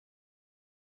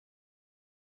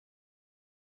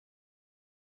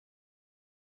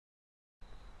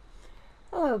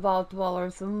Hello, Vault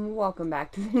Dwellers, and welcome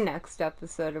back to the next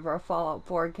episode of our Fallout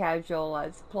 4 Casual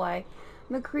Let's Play.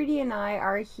 McCready and I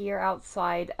are here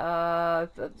outside of,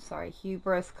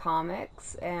 Hubris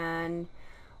Comics, and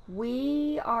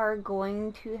we are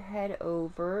going to head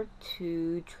over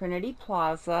to Trinity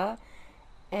Plaza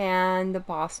and the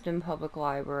Boston Public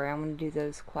Library. I'm going to do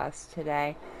those quests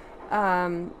today.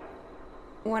 When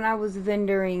I was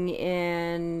vendoring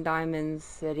in Diamond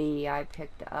City, I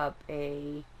picked up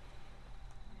a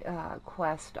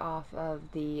quest off of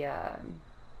the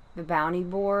bounty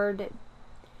board,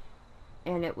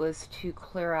 and it was to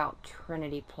clear out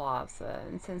Trinity Plaza.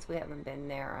 And since we haven't been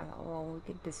there, I thought, well, we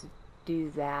could just do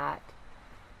that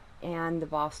and the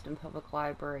Boston Public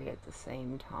Library at the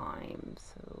same time.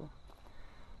 So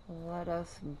let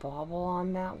us bobble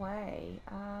on that way.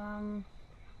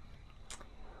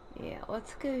 Yeah,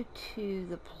 let's go to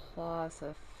the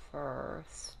plaza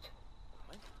first.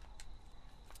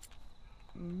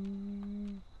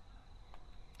 Ooh.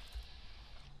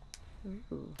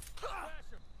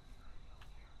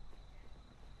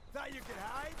 Thought you could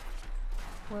hide?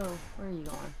 Whoa, where are you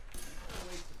going?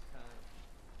 Waste of time.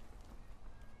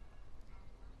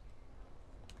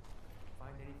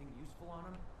 Find anything useful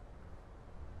on him?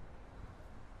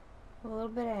 A little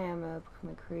bit of ammo,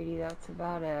 McCready, that's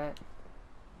about it.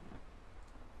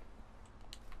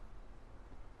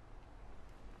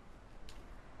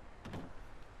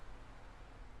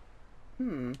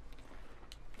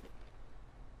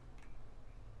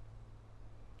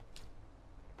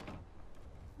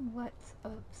 What's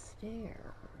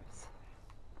upstairs?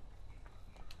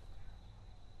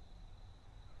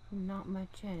 Not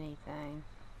much anything.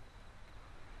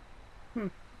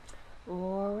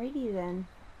 Alrighty then.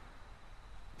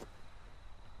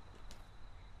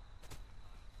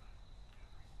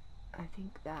 I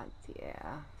think that's,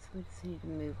 yeah. So we just need to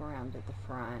move around to the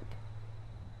front.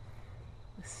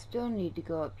 We still need to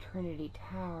go up Trinity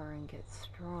Tower and get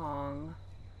strong.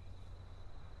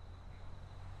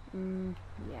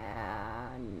 Yeah,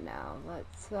 no,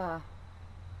 let's, I'm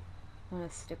gonna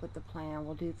stick with the plan.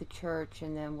 We'll do the church,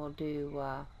 and then we'll do,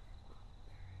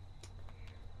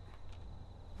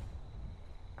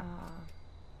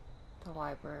 the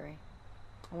library.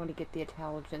 I want to get the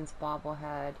intelligence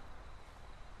bobblehead.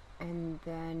 And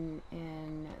then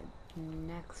in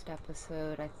next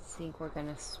episode, I think we're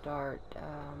gonna start,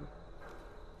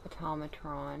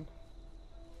 Automatron.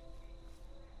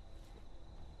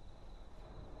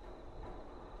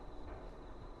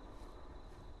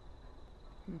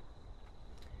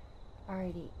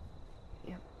 Alrighty.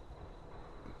 Yep.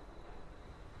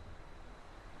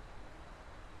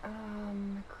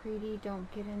 McCready,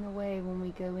 don't get in the way when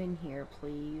we go in here,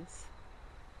 please.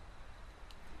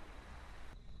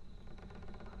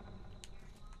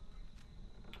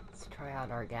 Let's try out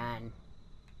our gun.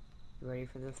 You ready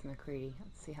for this, McCready?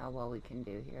 Let's see how well we can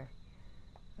do here.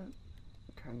 Oh,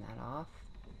 turn that off.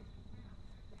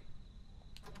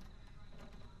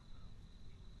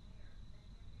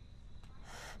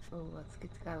 Oh, let's get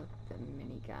the guy with the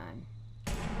minigun.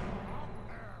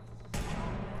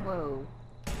 Whoa.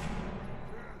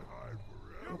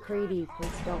 McCready,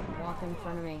 please don't walk in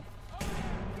front of me.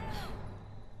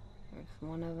 There's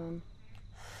one of them.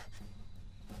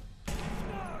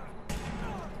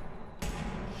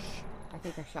 I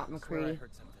think I shot McCready. I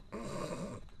heard something.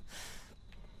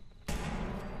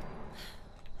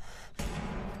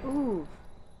 Ooh.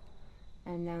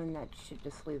 And then that should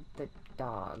just leave the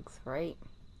dogs, right?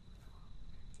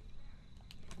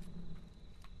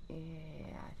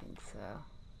 Yeah, I think so.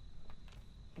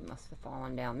 He must have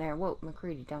fallen down there. Whoa,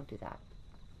 McCready, don't do that.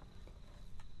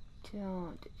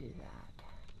 Don't do that.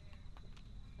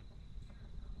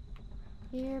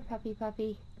 Here, puppy,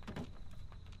 puppy.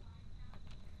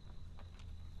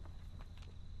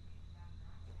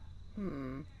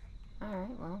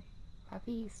 Alright, well,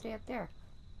 puppy, you stay up there.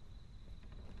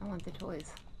 I want the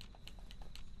toys.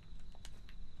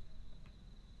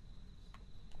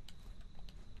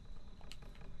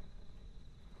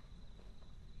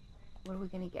 What are we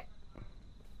gonna get?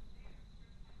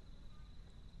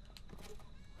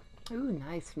 Ooh,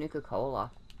 nice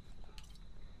Nuka-Cola.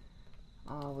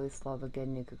 Always love a good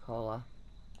Nuka-Cola.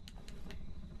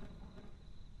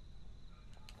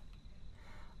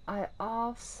 I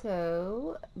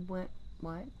also went,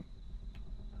 what?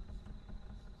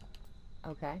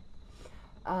 Okay.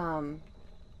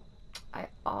 I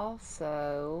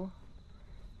also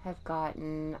have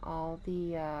gotten all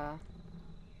the,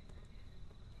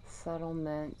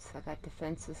 settlements. I got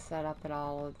defenses set up at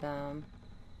all of them.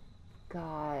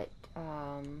 Got,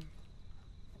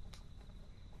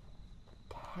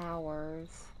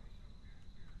 towers.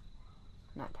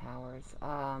 Not towers.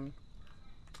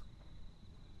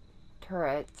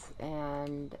 turrets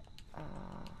and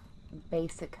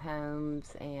basic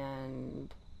homes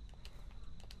and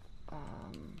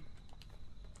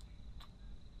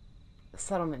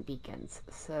settlement beacons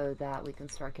so that we can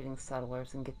start getting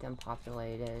settlers and get them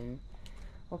populated. And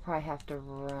we'll probably have to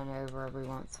run over every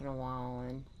once in a while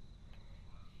and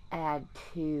add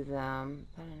to them.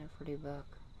 I don't know if we do book.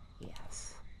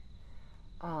 Yes.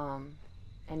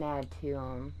 And add to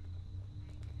them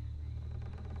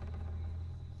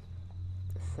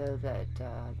so that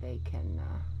they can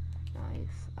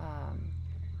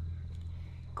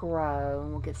grow,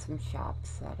 and we'll get some shops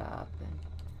set up and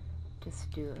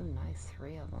just do nice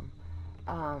 3 of them.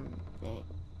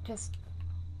 Just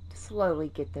slowly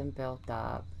get them built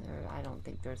up. I don't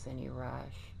think there's any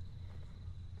rush.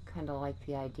 Kind of like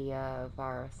the idea of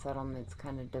our settlements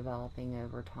kind of developing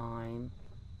over time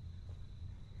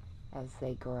as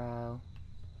they grow.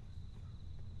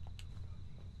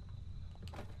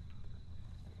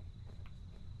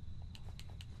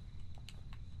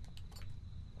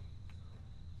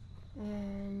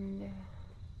 And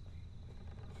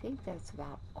I think that's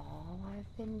about all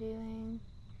I've been doing.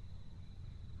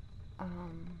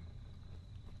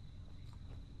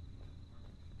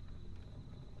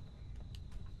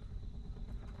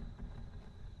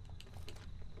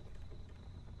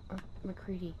 Oh,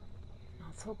 McCready,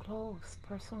 not so close.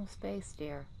 Personal space,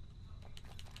 dear.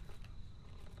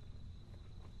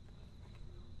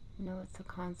 No, it's a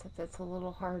concept that's a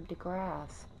little hard to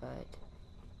grasp, but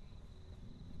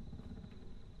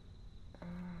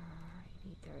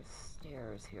there's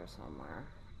stairs here somewhere.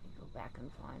 Let me go back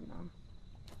and find them.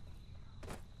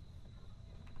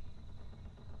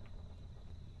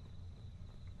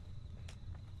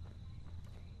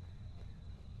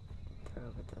 They're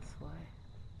over this way.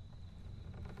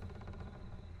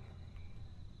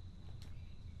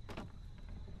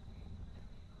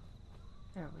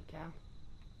 There we go.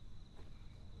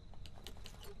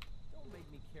 Don't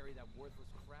make me carry that worthless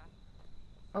crap.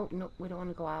 Oh, no, we don't want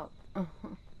to go out.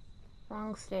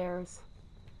 Wrong stairs.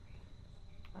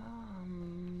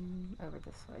 Over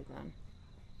this way then.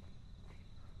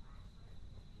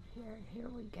 Here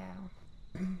we go.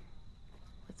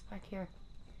 What's back here?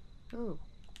 Ooh,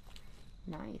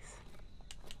 nice.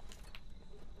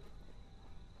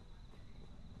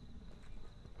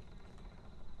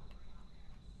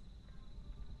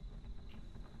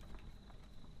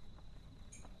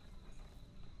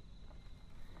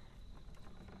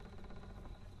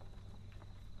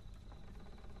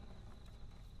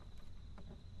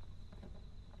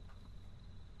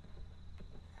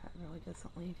 Really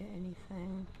doesn't lead to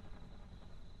anything.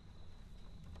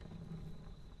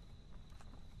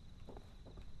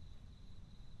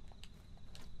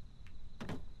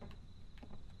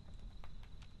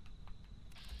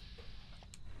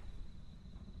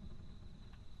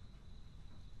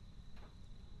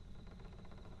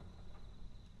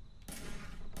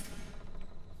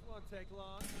 This won't take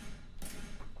long.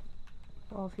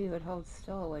 Well, if you would hold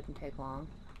still, it wouldn't take long.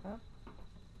 Oh.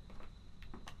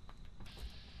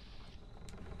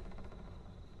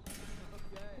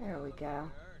 There we go.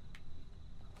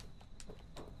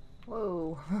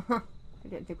 Whoa. I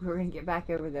didn't think we were going to get back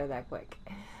over there that quick.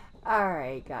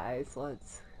 Alright, guys.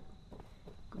 Let's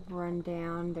run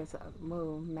down. There's a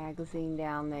magazine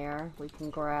down there we can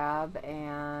grab.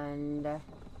 And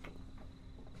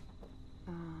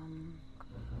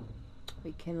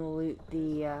we can loot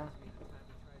the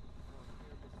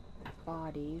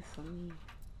bodies. Let me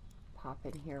pop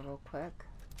in here real quick.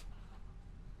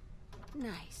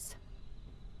 Nice.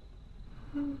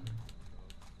 The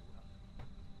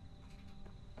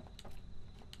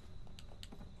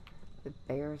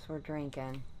bears were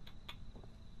drinking.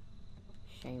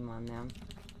 Shame on them.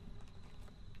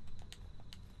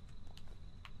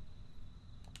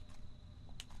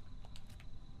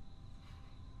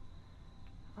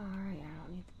 Alright, I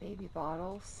don't need the baby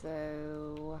bottle,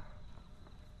 so...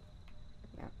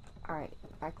 Yep. Alright,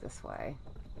 back this way.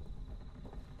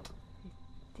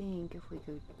 I think if we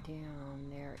go down,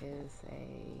 there is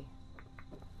a...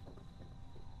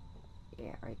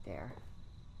 Yeah, right there.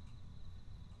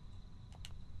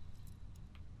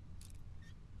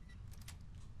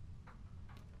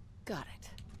 Got it.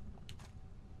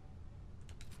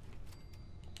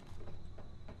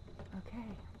 Okay.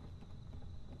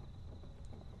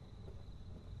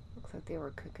 Looks like they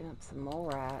were cooking up some mole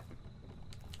rat.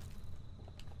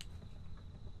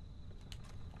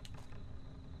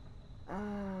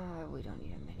 We don't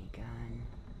need a minigun.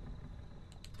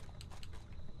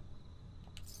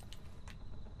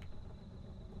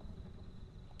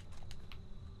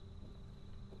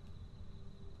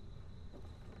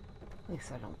 At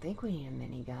least I don't think we need a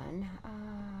minigun.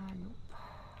 Nope.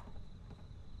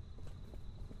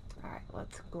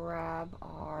 let's grab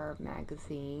our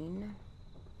magazine.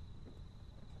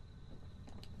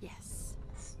 Yes.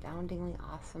 Astoundingly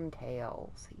Awesome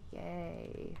Tales.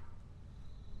 Yay.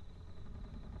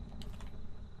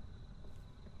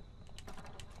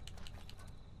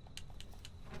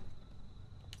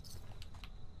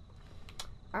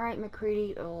 Alright,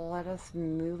 MacCready, let us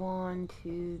move on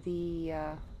to the,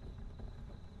 where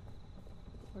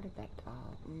did that,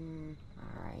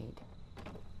 alright.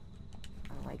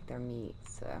 I like their meat,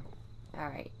 so.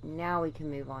 Alright, now we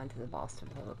can move on to the Boston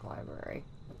Public Library.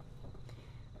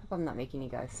 Hope I'm not making you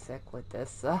guys sick with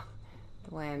this, the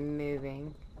way I'm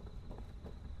moving.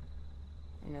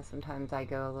 I know sometimes I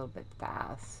go a little bit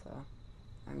fast, so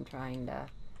I'm trying to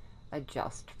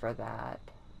adjust for that.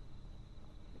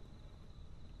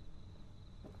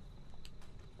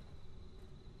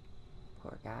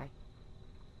 Poor guy.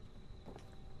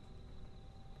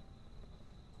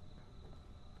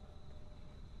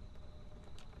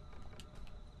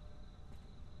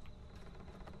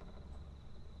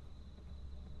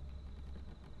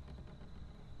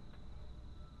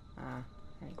 I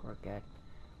think we're good.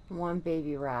 One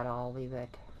baby rat, I'll leave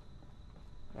it.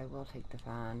 But I will take the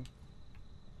fan.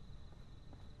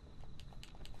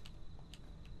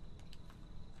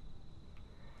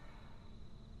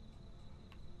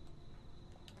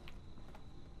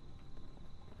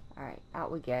 Alright,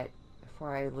 out we get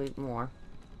before I loot more.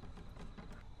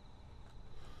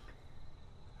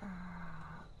 Okay,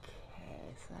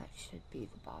 so that should be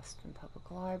the Boston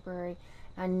Public Library.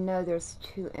 I know there's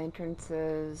two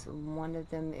entrances. One of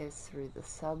them is through the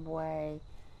subway.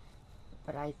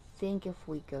 But I think if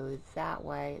we go that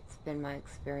way, it's been my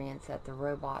experience that the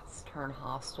robots turn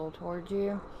hostile towards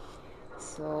you.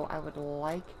 So I would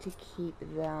like to keep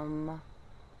them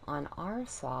on our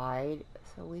side.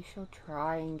 So we shall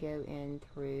try and go in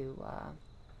through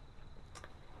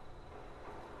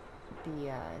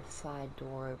the side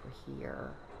door over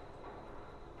here.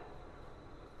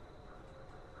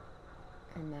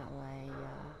 And that way,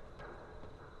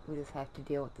 we just have to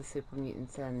deal with the super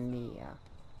mutants and the,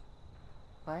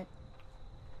 what?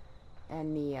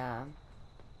 And the,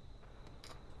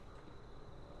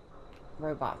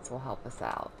 robots will help us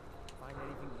out. Find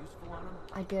anything useful on them?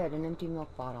 I did, an empty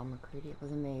milk bottle, MacCready. It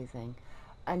was amazing.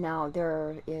 And now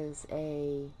there is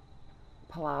a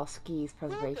Pulowski's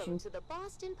preservation Welcome to the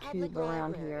Boston Public tube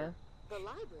around Library. here. The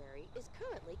library is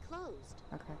currently closed.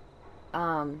 Okay.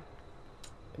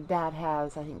 That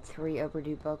has, I think, 3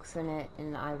 overdue books in it,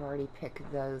 and I've already picked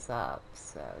those up.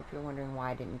 So if you're wondering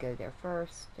why I didn't go there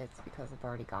first, it's because I've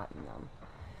already gotten them.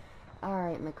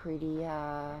 Alright, MacCready,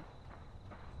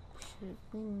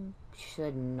 we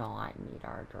should not need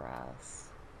our dress.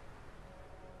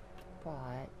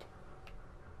 But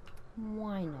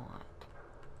why not?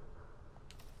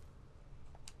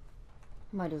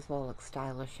 Might as well look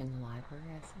stylish in the library,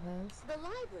 I suppose. The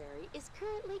library is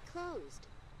currently closed.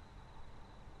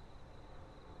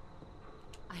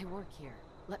 I work here.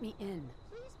 Let me in.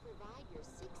 Please provide your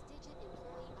 6-digit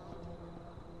employee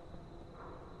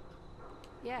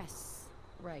ID. Yes,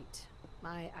 right.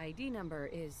 My ID number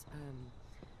is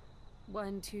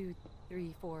 1, 2,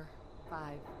 3, 4,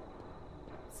 5,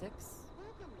 6.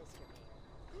 Welcome, Mr. Mayor.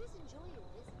 Please enjoy your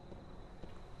visit.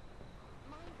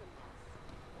 Mind the mess.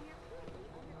 We are currently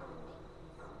undergoing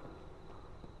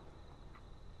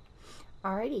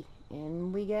maintenance. Alrighty,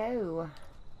 in we go.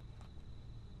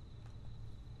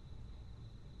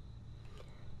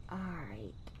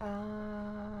 Alright,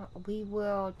 we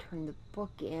will turn the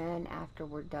book in after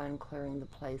we're done clearing the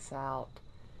place out,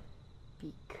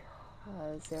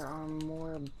 because there are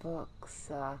more books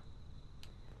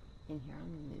in here.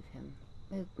 I'm gonna move him.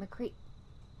 Move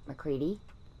MacCready.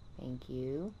 Thank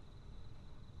you.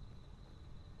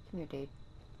 Come here, dude.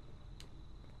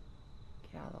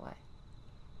 Get out of the way.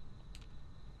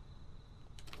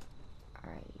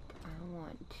 Alright, I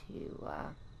want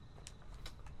to,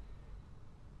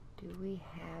 do we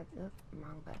have, oh,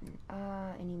 wrong button.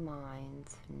 Any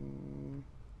mines?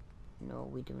 No,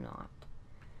 we do not.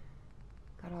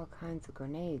 Got all kinds of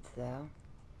grenades, though.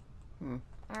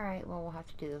 Alright, well, we'll have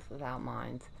to do this without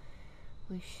mines.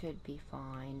 We should be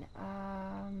fine.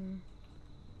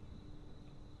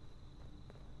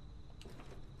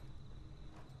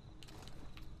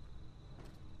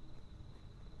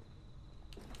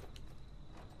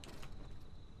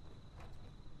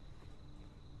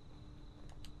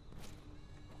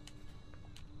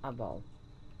 A bowl.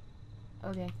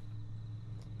 Okay.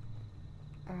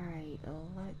 Alright,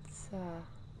 let's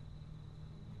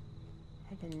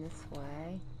head in this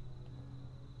way.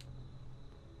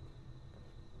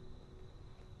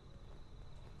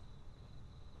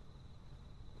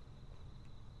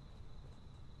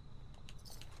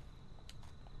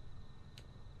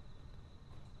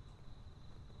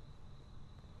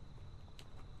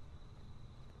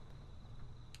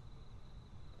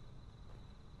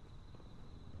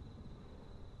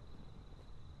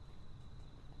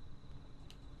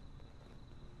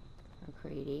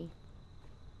 MacCready.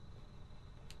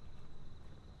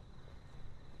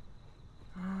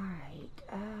 Alright,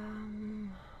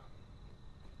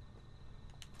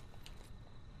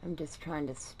 I'm just trying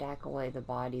to stack away the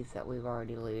bodies that we've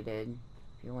already looted.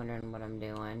 If you're wondering what I'm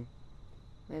doing.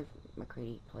 Move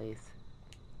MacCready, please.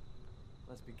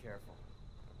 Let's be careful.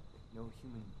 No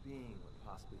human being would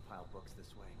possibly pile books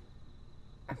this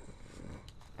way.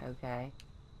 Okay.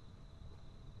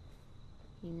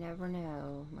 You never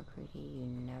know, MacCready, you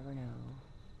never know.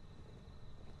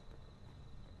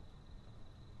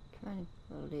 Come on,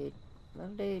 little dude.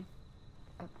 Little dude.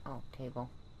 Oh, table.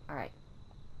 Alright.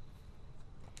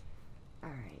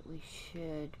 Alright, we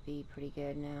should be pretty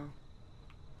good now.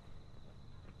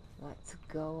 Let's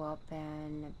go up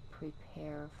and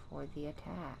prepare for the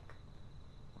attack.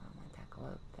 I want that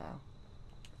globe, though.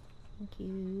 Thank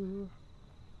you.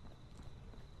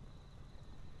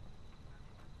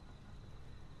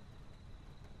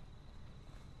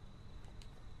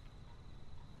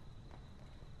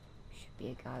 Should be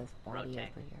a guy's body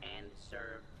Protect over here. and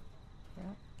serve.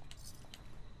 Yep.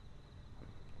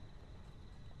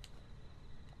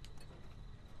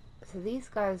 So these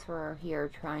guys were here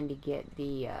trying to get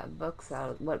the books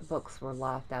out, what books were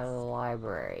left out of the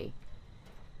library.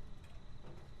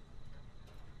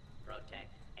 Protect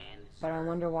and serve. But I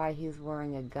wonder why he's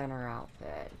wearing a gunner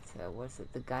outfit. So was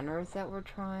it the gunners that were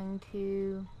trying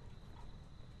to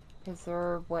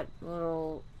preserve what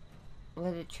little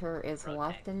literature is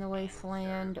left in the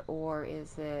wasteland, or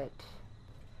is it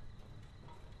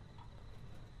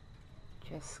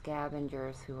just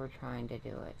scavengers who were trying to do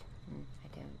it?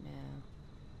 I don't know.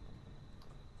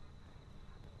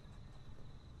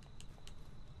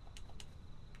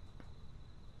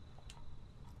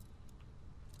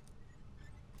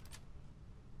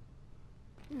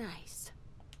 Nice.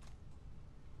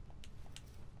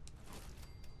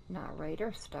 Not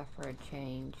Raider stuff for a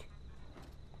change.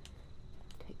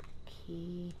 Take the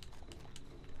key.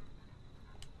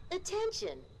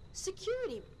 Attention!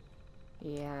 Security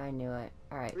Yeah, I knew it.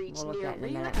 Alright, breach we'll look near at it in a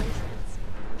arena minute. entrance.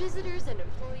 Visitors and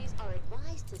employees are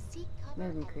advised to seek cover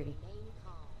Move 'em, and Creedy. remain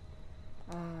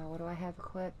calm. What do I have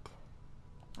equipped?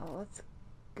 Oh, let's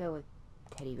go with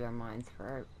teddy bear mines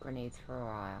for grenades for a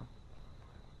while.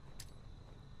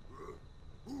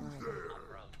 Alright.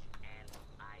 Approach and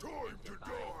identify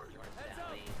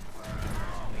yourself.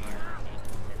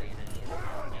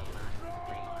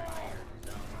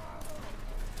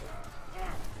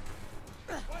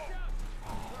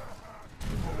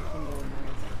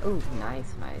 Oh,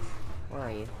 nice, nice. Where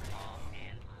are you? Law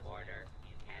and order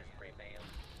has prevailed.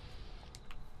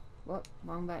 Whoop,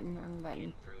 wrong button, wrong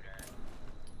button. Intruder,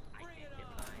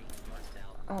 identify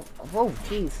yourself. Oh, whoa,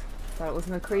 jeez. Thought it was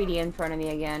MacCready in front of me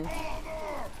again.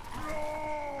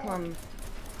 Come on.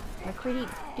 MacCready,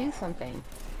 do something.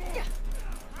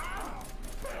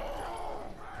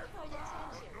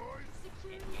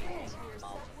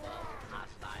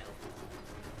 Hostile.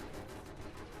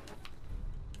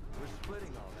 We're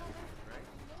splitting all that, right?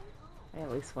 I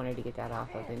at least wanted to get that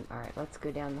off of him. Alright, let's go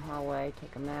down the hallway,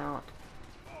 take him out.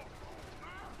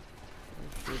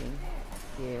 He's shooting.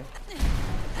 You.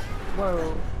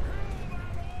 Whoa.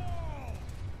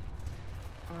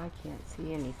 I can't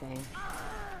see anything.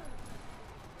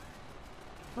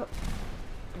 Oh.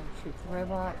 Don't shoot the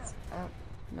robots. Oh,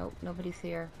 nope, nobody's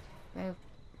here. Move.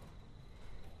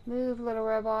 Move, little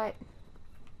robot.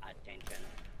 Attention.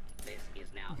 This is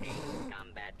now a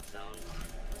combat zone.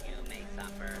 You may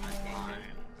suffer harm,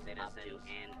 citizens,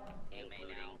 and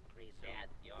including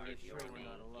death if you remain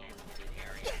in the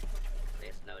area.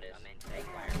 This notice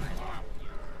required by law.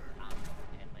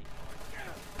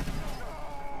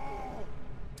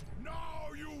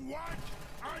 Now you what?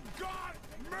 And got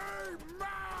me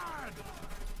mad!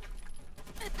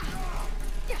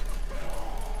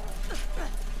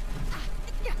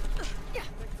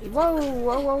 Whoa,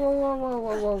 whoa, whoa, whoa, whoa, whoa,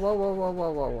 whoa, whoa, whoa, whoa, whoa,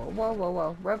 whoa, whoa, whoa, whoa, whoa,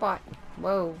 whoa, robot.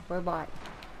 Whoa, robot.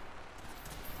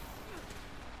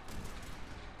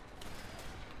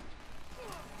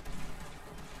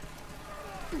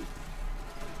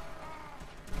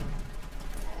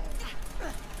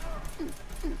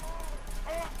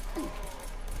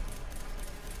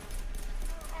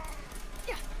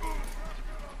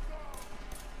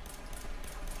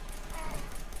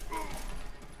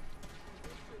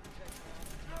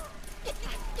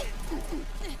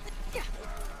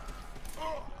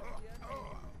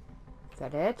 Is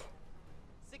that it?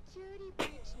 Security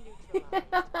breach neutralized.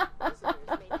 Visitors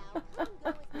may now come and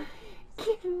go as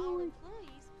they please. All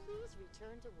employees, please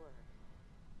return to work.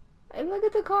 And look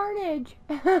at the carnage.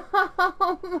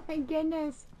 Oh my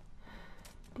goodness.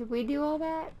 Did we do all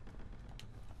that?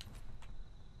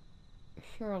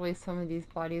 Surely some of these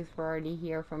bodies were already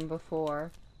here from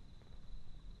before.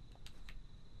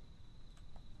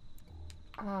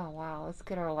 Oh wow, let's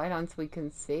get our light on so we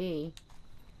can see.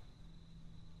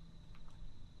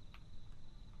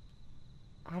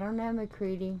 I don't know,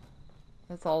 McCready.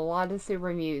 That's a lot of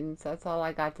super mutants. That's all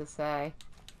I got to say.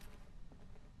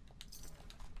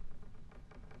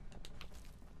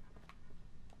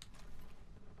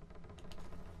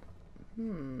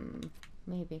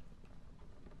 Maybe.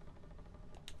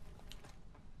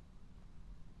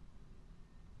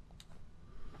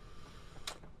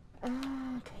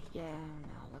 Okay, yeah,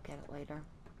 no, I'll look at it later.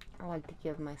 I like to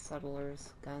give my settlers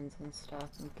guns and stuff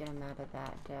and get them out of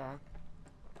that,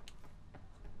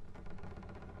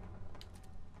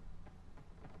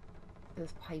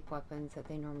 those pipe weapons that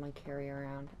they normally carry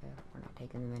around. We're not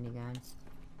taking the minigun.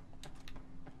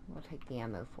 We'll take the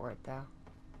ammo for it, though.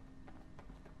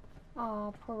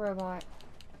 Aw, poor robot.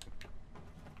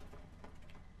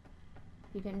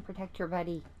 You didn't protect your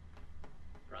buddy.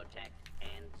 Protect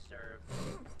and serve.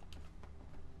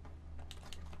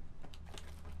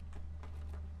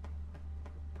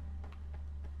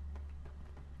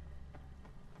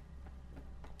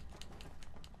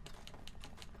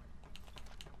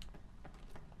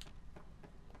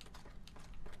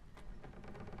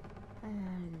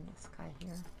 And this guy here.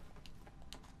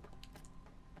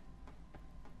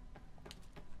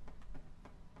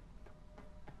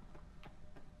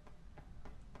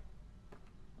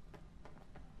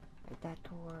 Right, that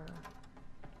door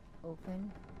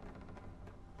open.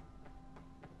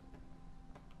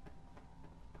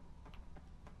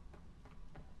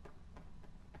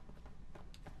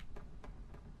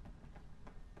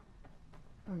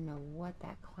 I don't know what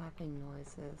that clapping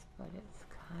noise is, but it's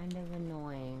kind of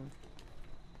annoying.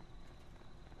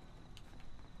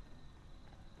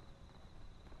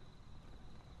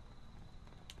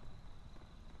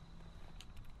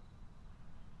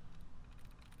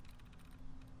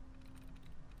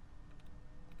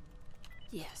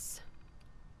 Yes.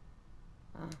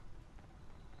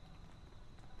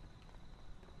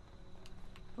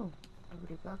 Oh,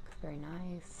 Liberty book, very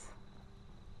nice.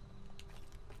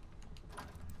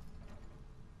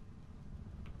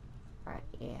 Alright,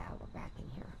 yeah, we're back in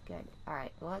here. Good.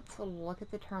 Alright, let's look at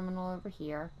the terminal over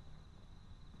here.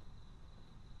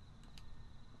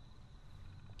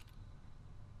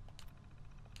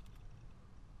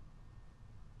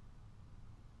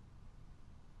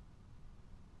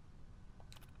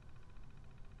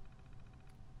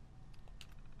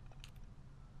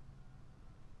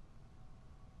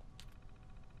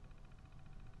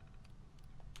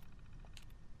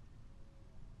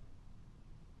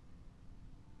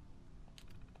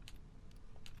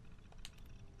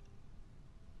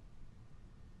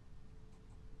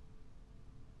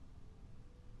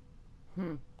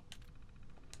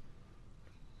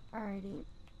 Alrighty.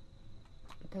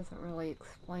 It doesn't really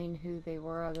explain who they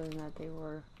were other than that they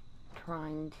were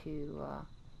trying to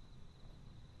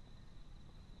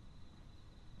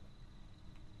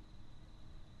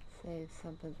save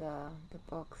some of the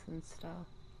books and stuff.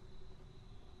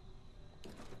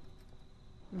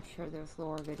 I'm sure there's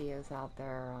lore videos out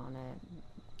there on it.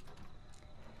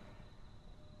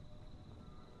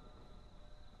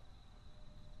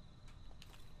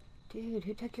 Dude,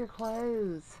 who took your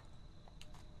clothes?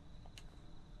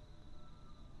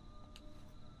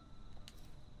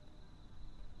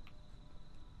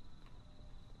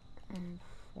 And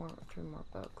 3 more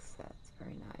books. That's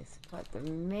very nice. But the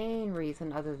main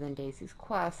reason, other than Daisy's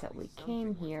quest, that we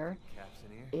came here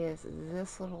is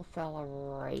this little fella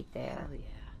right there. Hell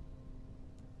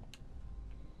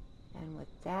yeah. And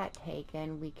with that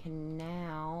taken, we can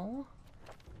now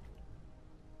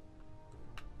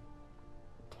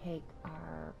take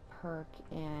our perk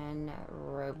in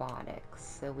robotics,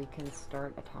 so we can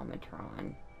start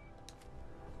Automatron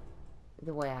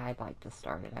the way I'd like to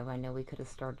start it. I know we could have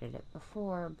started it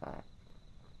before, but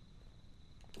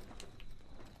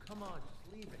Come on,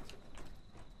 just leave it.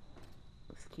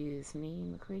 excuse me,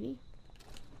 McCready.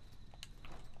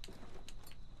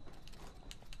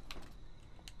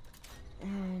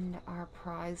 And our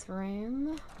prize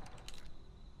room.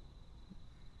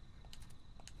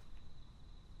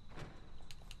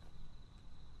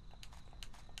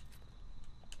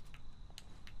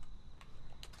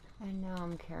 And now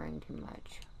I'm carrying too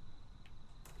much.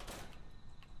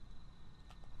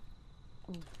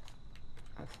 Ooh,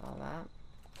 I saw that.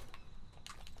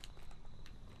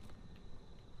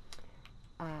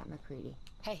 McCready.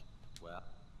 Hey. Well,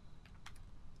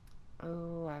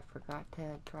 Oh, I forgot to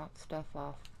drop stuff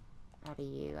off out of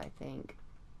you, I think.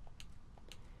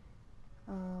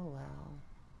 Oh, well.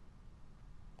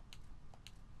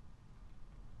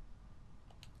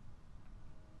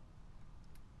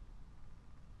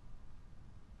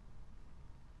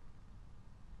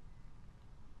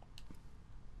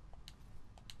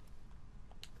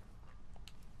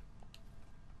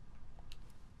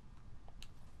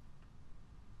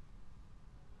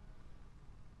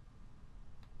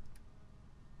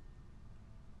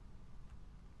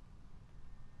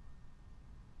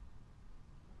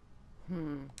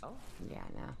 Oh? Yeah,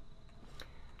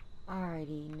 no.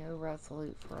 Alrighty, no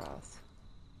Resolute for us.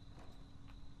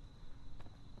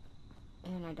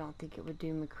 And I don't think it would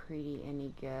do MacCready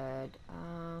any good.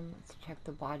 Let's check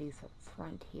the bodies up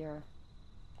front here.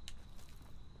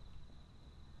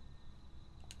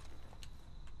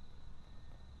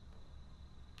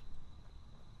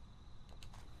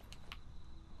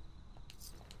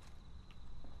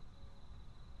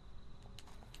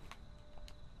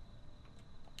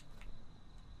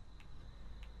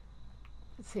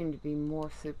 It seemed to be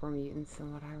more super mutants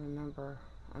than what I remember.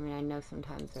 I mean, I know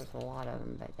sometimes there's a lot of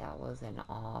them, but that was an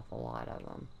awful lot of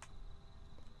them.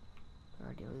 I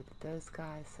already looted those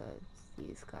guys, so it's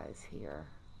these guys here.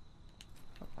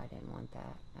 Hope I didn't want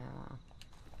that. Oh,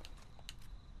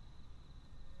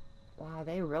 wow,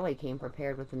 they really came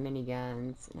prepared with the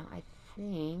miniguns. Now, I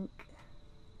think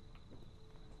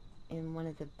in one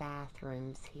of the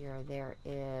bathrooms here, there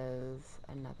is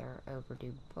another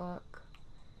overdue book.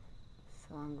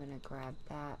 So I'm going to grab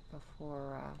that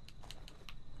before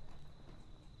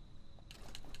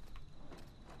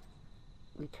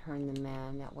we turn them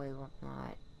in. That way we're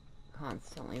not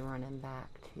constantly running back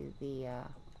to the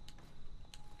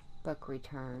book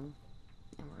return.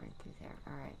 And we're in through there.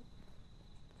 Alright.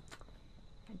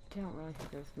 I don't really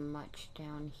think there's much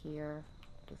down here.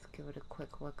 Just give it a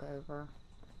quick look over.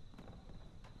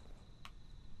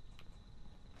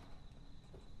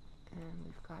 And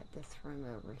we've got this room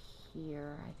over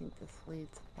here. I think this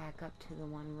leads back up to the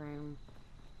one room.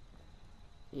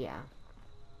 Yeah.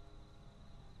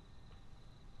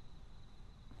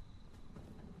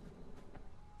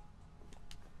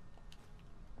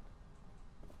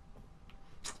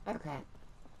 Okay.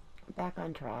 Back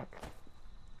on track.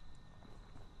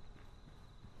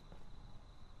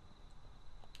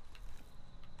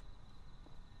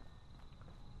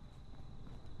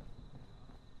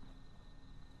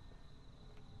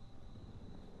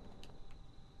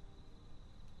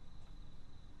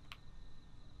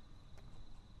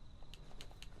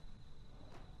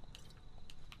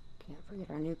 Can't forget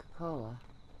our Nuka-Cola.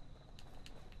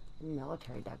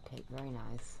 Military duct tape, very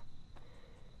nice.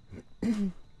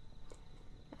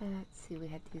 Let's see, we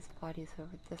had these bodies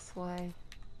over this way.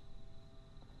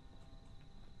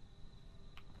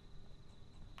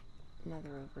 Another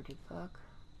overdue book.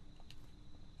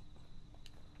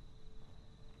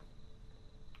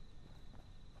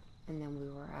 And then we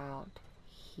were out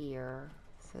here,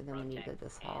 so then we need to go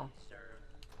this hall.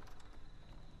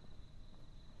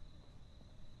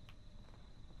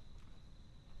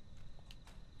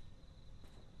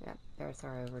 Yep, there's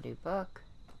our overdue book.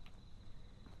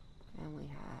 And we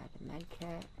had a med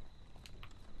kit.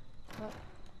 Oh.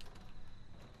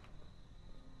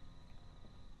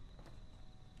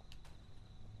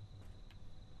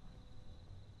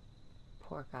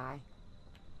 Poor guy.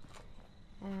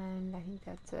 And I think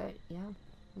that's it. Yeah.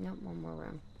 Nope, one more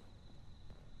room.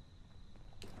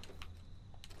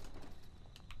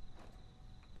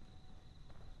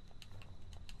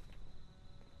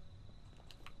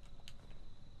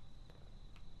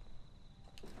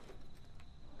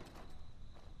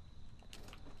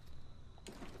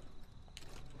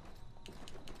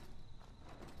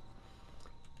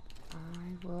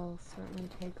 I will certainly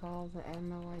take all the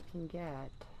ammo I can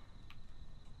get.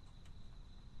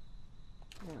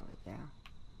 There we go.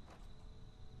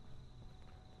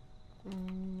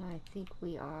 And I think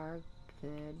we are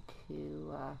good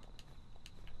to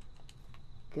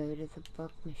go to the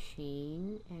book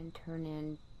machine and turn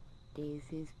in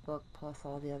Daisy's book plus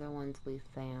all the other ones we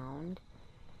found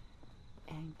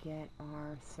and get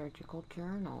our surgical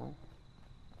journal.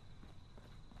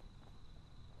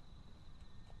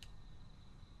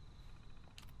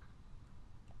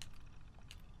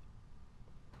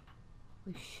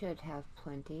 We should have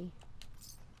plenty.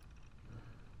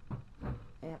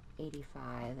 Yep,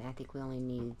 85. I think we only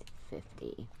need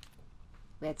 50.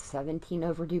 We had 17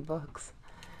 overdue books.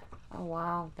 Oh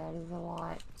wow, that is a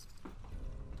lot.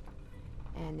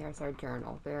 And there's our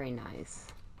journal. Very nice.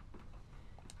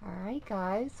 Alright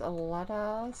guys, let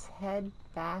us head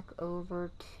back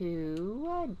over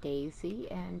to Daisy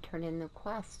and turn in the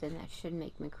quest, and that should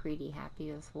make MacCready happy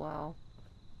as well.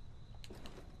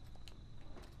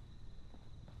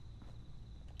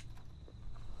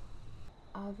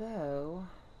 Although,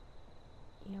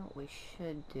 you know what we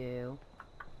should do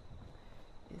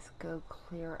is go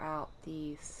clear out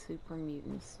the super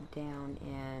mutants down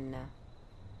in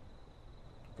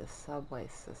the subway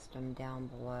system down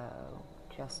below,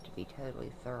 just to be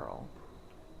totally thorough.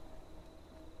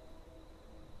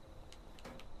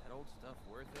 That old stuff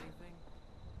worth anything?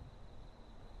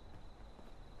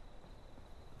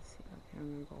 see if I can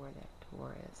remember where that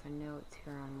door is. I know it's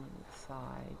here on one of the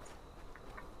sides.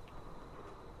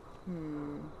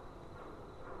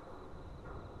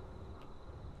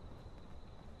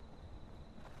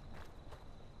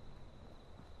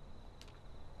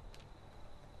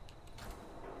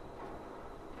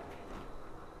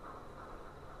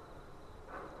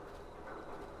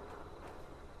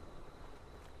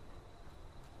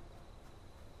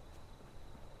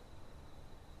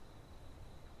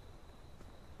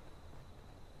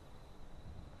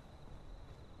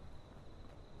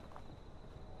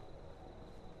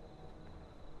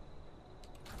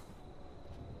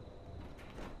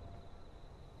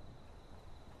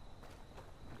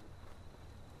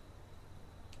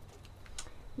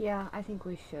 Yeah, I think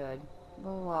we should.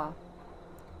 We'll,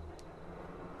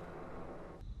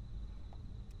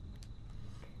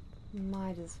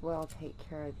 might as well take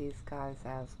care of these guys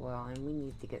as well, and we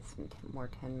need to get some more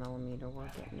 10mm. We're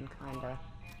getting kind of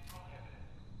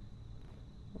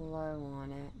low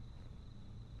on it.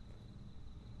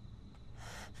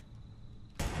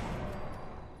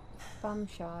 Bum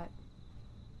shot.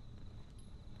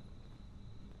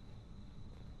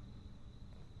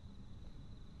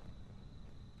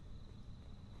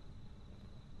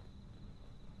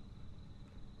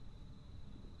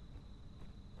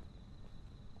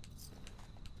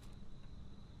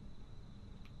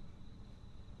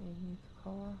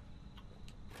 Nuka-Cola?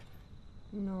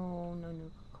 No, no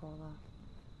Nuka-Cola.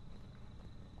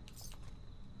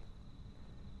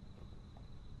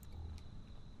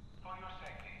 For your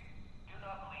safety, do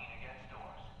not lean against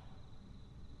doors.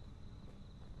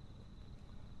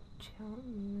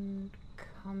 Don't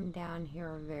come down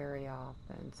here very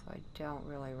often, so I don't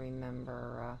really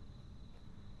remember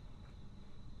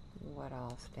what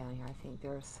else down here. I think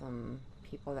there's some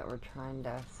people that were trying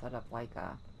to set up like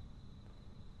a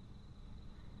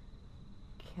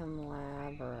chem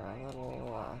lab or a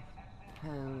little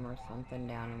home or something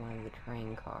down in one of the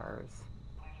train cars.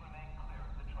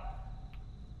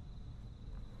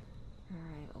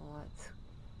 Alright, let's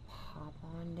pop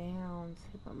on down,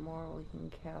 see what more we can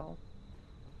kill.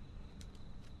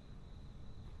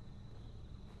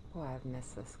 Boy, I've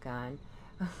missed this gun.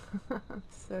 I'm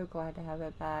so glad to have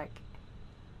it back.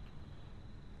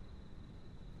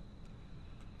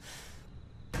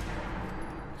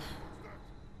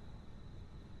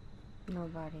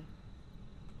 Nobody.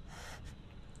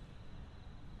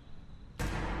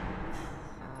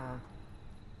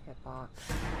 Hitbox.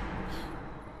 You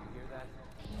hear that?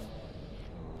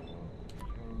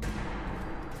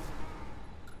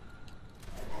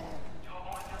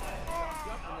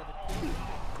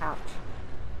 Ouch.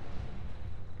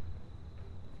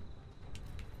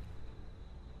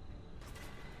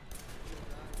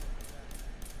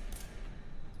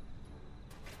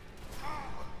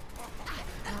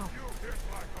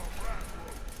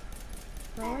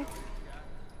 Really?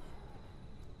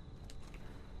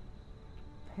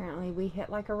 Apparently we hit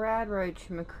like a rad roach,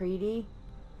 McCready.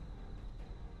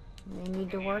 They need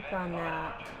to work on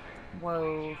that.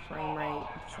 Whoa, frame rate.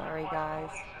 Sorry, guys.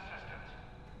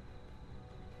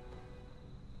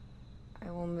 I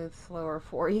will move slower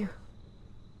for you.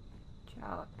 Watch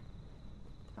out.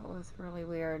 That was really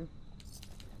weird.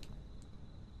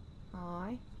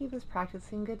 Aw, he was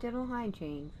practicing good dental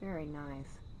hygiene. Very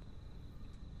nice.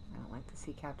 I don't like to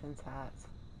see captain's hats.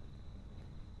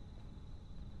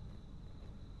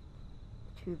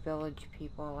 Too village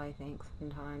people, I think,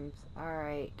 sometimes.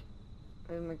 Alright.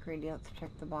 Boom, McCready, let's check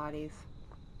the bodies.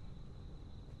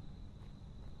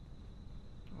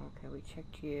 Okay, we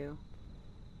checked you.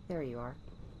 There you are.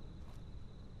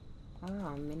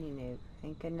 Oh, mini nuke.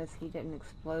 Thank goodness he didn't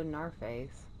explode in our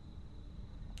face.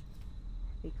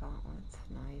 Heavy gauntlets,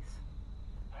 nice.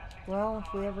 Well,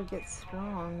 if we ever get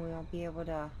strong, we'll be able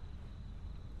to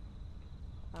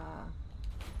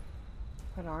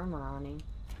put armor on him.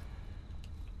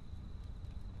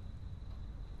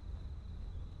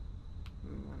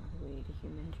 We need a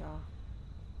human jaw.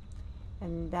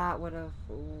 And that would have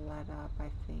led up, I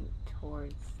think,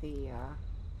 towards the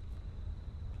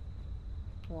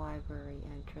library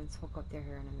entrance. We'll go up there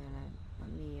here in a minute.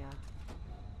 Let me,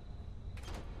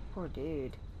 poor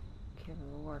dude. Good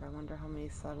lord, I wonder how many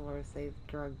settlers they've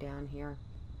drugged down here.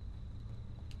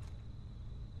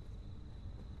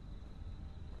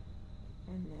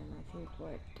 And then I think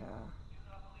what,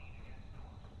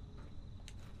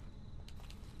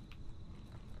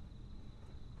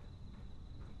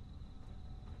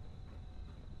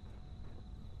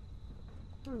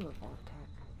 ooh, Vault-Tec.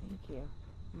 Thank you.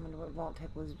 I wonder what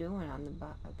Vault-Tec was doing on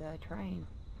the train.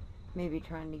 Maybe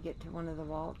trying to get to one of the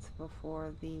vaults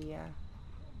before the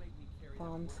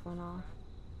bombs went off.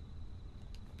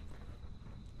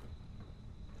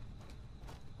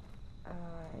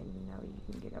 No, you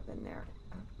can get up in there.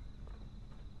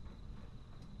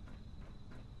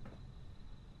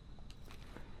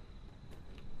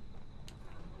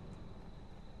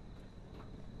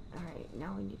 Alright,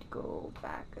 now we need to go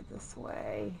back this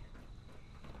way.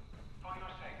 For your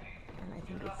safety, And I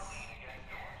think do not it's... lean against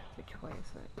doors. Which way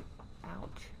is it?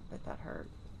 Ouch, but that hurt.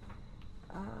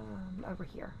 Over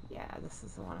here. Yeah, this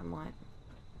is the one I want.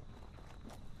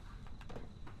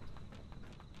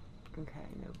 Okay,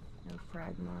 no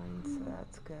frag mines, so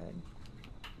that's good.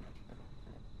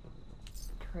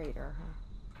 Traitor, huh?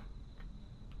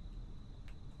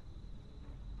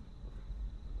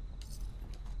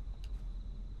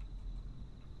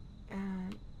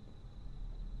 And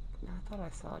I thought I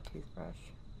saw a toothbrush.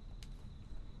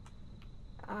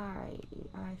 Alright,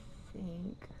 I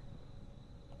think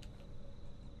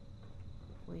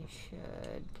we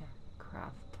should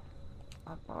craft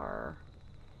up our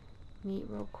meat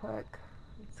real quick.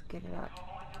 Let's get it up,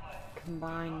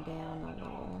 combined down a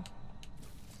little.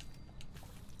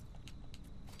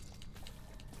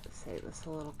 Save us a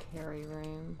little carry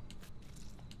room.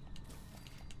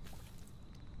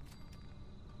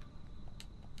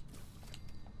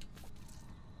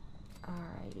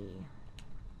 Alrighty.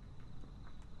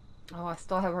 Oh, I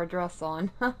still have her dress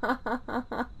on.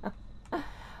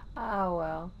 Oh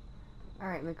well.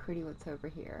 Alright, McCready, what's over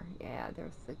here? Yeah,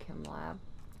 there's the chem lab.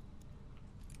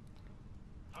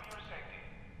 For your safety,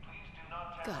 please do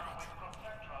not Got tamper with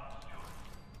Protectron Steward.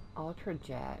 Ultra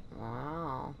jet.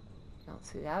 Wow. Don't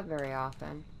see that very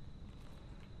often.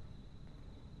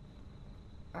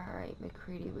 Alright,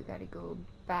 McCready, we gotta go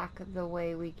back the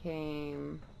way we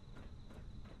came.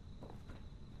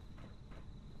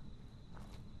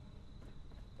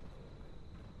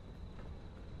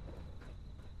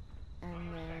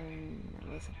 And then it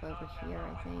was up over here,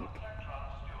 I think. Protectron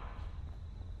Steward.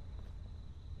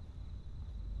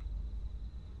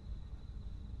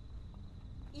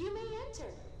 You may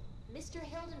enter, Mr.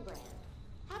 Hildenbrand.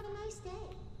 Have a nice day.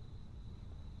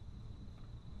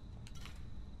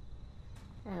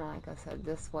 And like I said,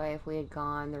 this way, if we had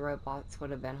gone, the robots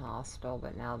would have been hostile,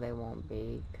 but now they won't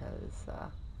be, because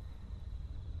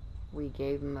we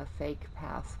gave them a fake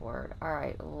password.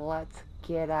 Alright, let's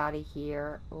get out of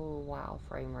here. Oh, wow,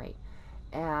 frame rate.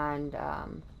 And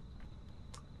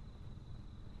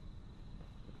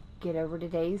get over to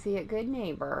Daisy at Good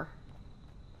Neighbor.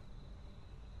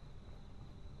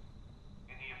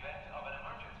 In the event of an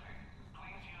emergency,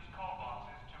 please use call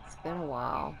boxes to It's been a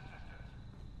while.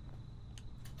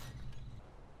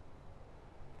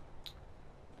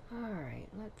 Alright,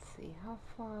 let's see. How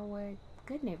far away?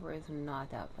 Good Neighbor is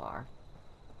not that far.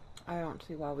 I don't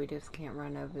see why we just can't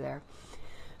run over there.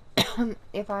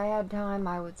 If I had time,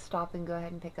 I would stop and go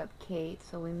ahead and pick up Kate,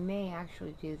 so we may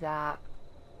actually do that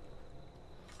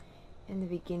in the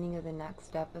beginning of the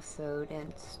next episode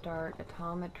and start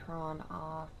Automatron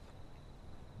off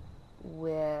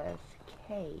with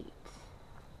Kate.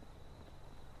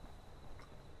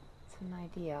 It's an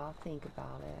idea. I'll think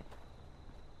about it.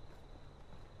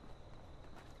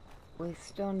 We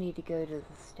still need to go to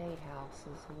the State House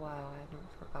as well. I haven't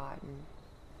forgotten.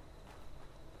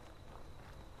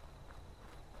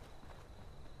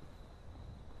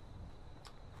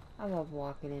 I love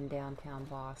walking in downtown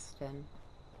Boston.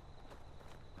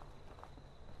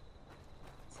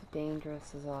 It's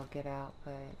dangerous as all get out,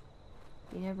 but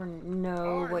you never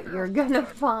know what you're gonna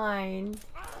find.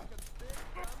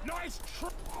 Nice try.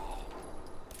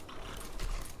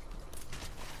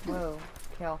 Whoa,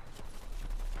 kill.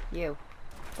 You.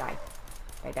 Die.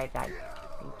 Die, die, die.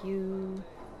 Thank you.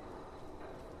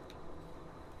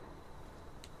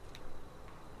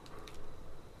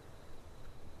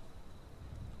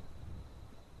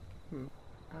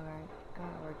 Alright.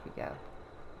 Where'd you go?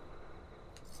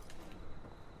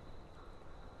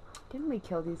 Didn't we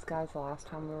kill these guys the last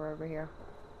time we were over here?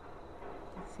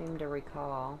 I seem to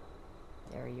recall.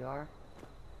 There you are.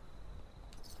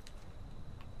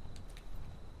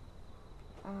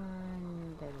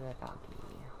 And the doggy.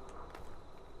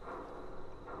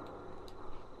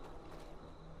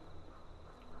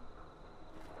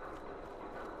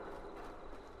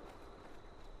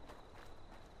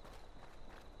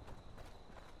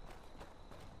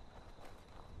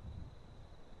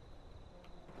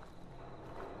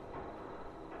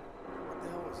 What the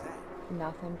hell was that?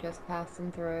 Nothing, just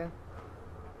passing through.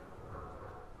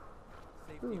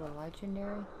 Safety. Ooh, a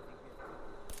legendary.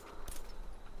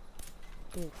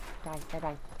 Dude, die, die,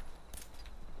 die.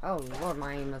 Oh lord,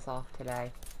 my aim is off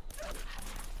today.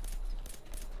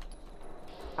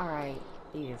 Alright,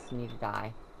 you just need to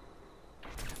die.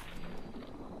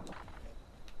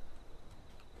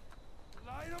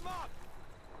 Light him up.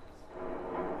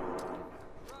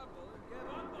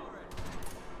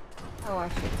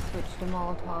 switch to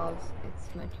Molotovs.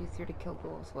 It's much easier to kill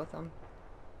ghouls with them.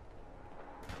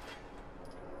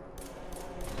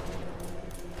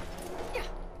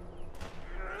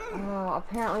 Oh,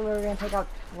 apparently we were gonna take out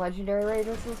legendary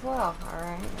raiders as well.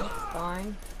 Alright, that's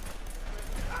fine.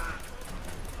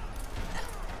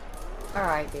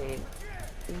 Alright, dude.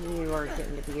 You are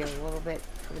getting to be a little bit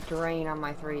of a drain on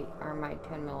my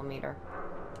 10mm.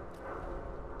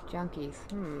 Junkies,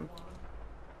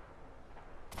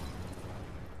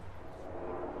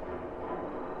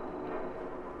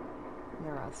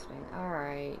 Interesting.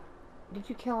 Alright. Did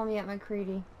you kill him yet,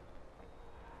 MacCready?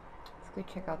 Let's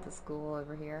go check out the school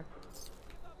over here.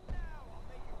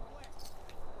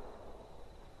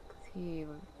 He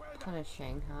was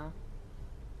punishing, huh?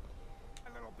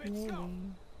 Maybe.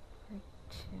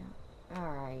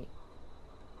 Alright.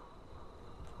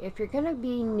 If you're gonna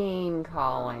be name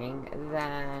calling,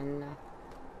 then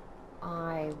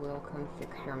I will come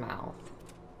fix your mouth.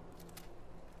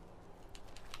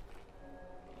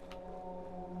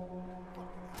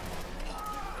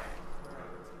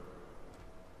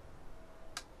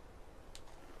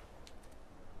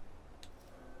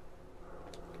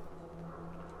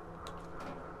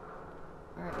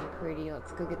 Alright, MacCready,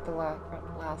 let's go get the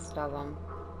last of them.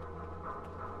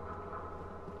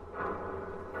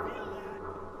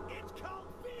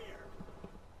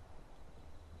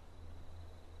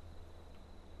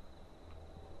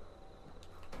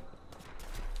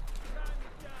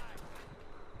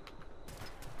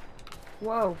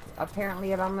 Whoa,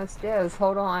 apparently it almost is.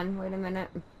 Hold on, wait a minute.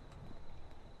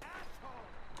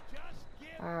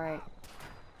 Alright.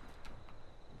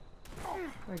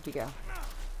 Where'd you go?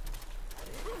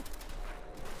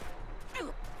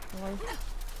 Really?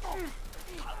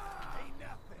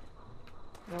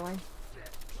 Really?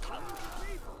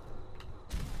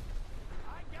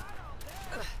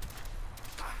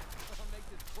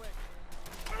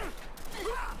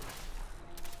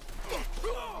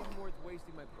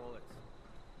 Wasting my bullets.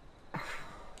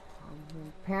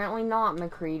 Apparently not,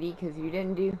 MacCready, because you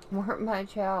didn't do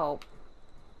much help.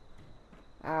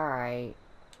 Alright.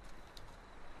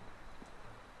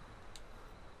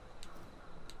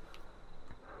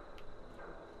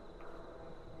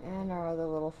 And our other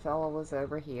little fella was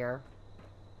over here.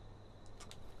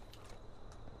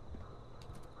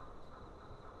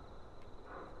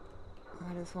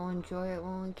 Might as well enjoy it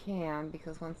when we can,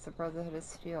 because once the Brotherhood of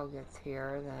Steel gets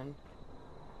here, then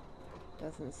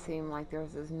doesn't seem like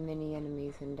there's as many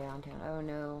enemies in downtown. Oh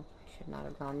no, I should not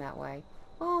have gone that way.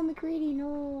 Oh, MacCready,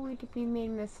 no, we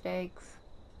made mistakes.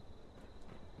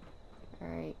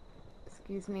 Alright,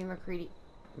 excuse me, MacCready.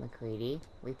 MacCready,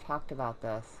 we've talked about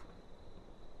this.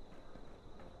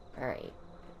 Alright.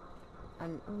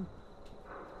 I'll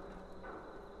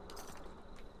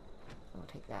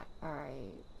take that.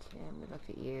 Alright, and we looked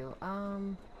at you.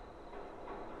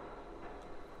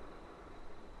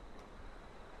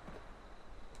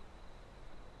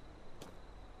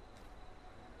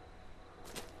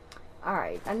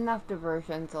 Alright, enough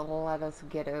diversions. It'll let us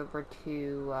get over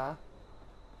to,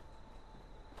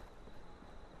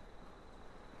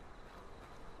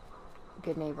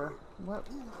 Good Neighbor. What?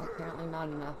 Apparently not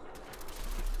enough.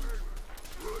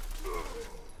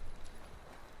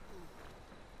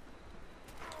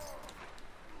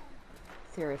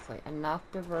 Seriously, enough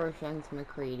diversions,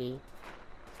 MacCready.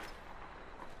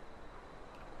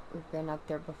 We've been up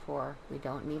there before. We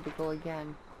don't need to go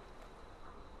again.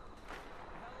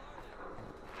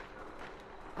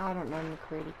 I don't know,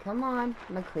 MacCready. Come on,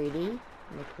 MacCready.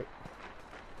 MacCready,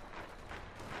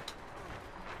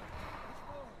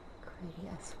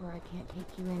 I swear I can't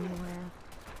take you anywhere.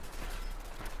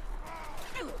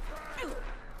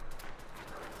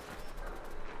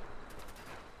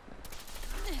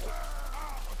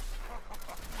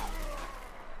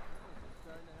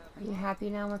 Are you happy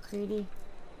now, MacCready?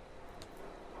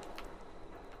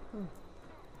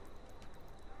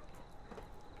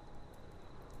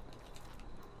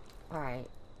 Alright.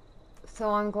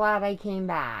 So I'm glad I came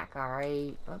back,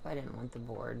 alright? Oh, I didn't want the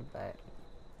board, but...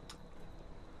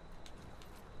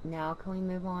 Now can we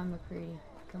move on, MacCready?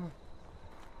 Come on.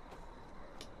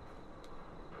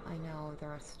 I know,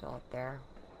 they're still up there.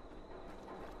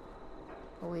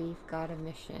 But we've got a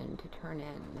mission to turn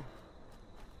in.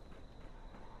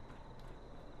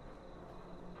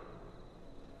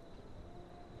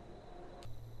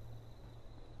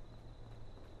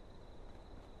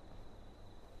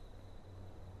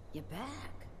 You're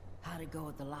back. How'd it go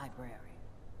at the library?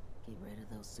 Get rid of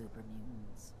those super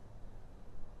mutants.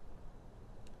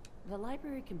 The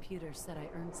library computer said I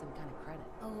earned some kind of credit.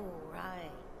 Oh,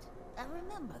 right. I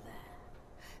remember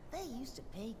that. They used to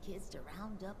pay kids to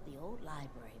round up the old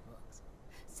library books.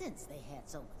 since they had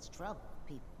so much trouble with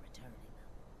people returning them.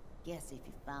 Guess if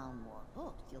you found more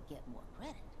books, you'll get more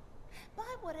credit.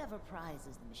 Buy whatever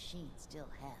prizes the machines still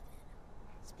have in them.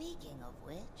 Speaking of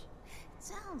which, it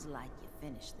sounds like you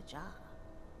finished the job.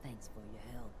 Thanks for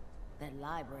your help. That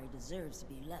library deserves to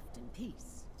be left in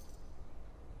peace.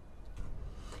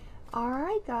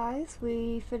 Alright guys,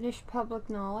 we finished public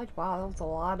knowledge. Wow, that was a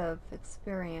lot of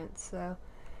experience. So,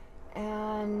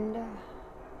 and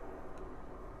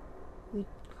we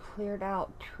cleared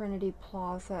out Trinity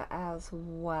Plaza as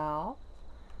well.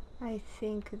 I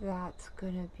think that's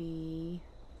gonna be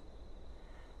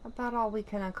about all we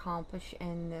can accomplish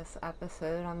in this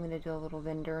episode. I'm gonna do a little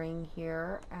vendoring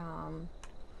here.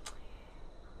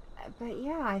 But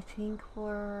yeah, I think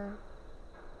we're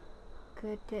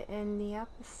good to end the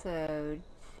episode.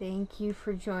 Thank you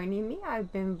for joining me.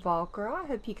 I've been Valkyra. I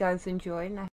hope you guys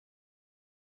enjoyed, and I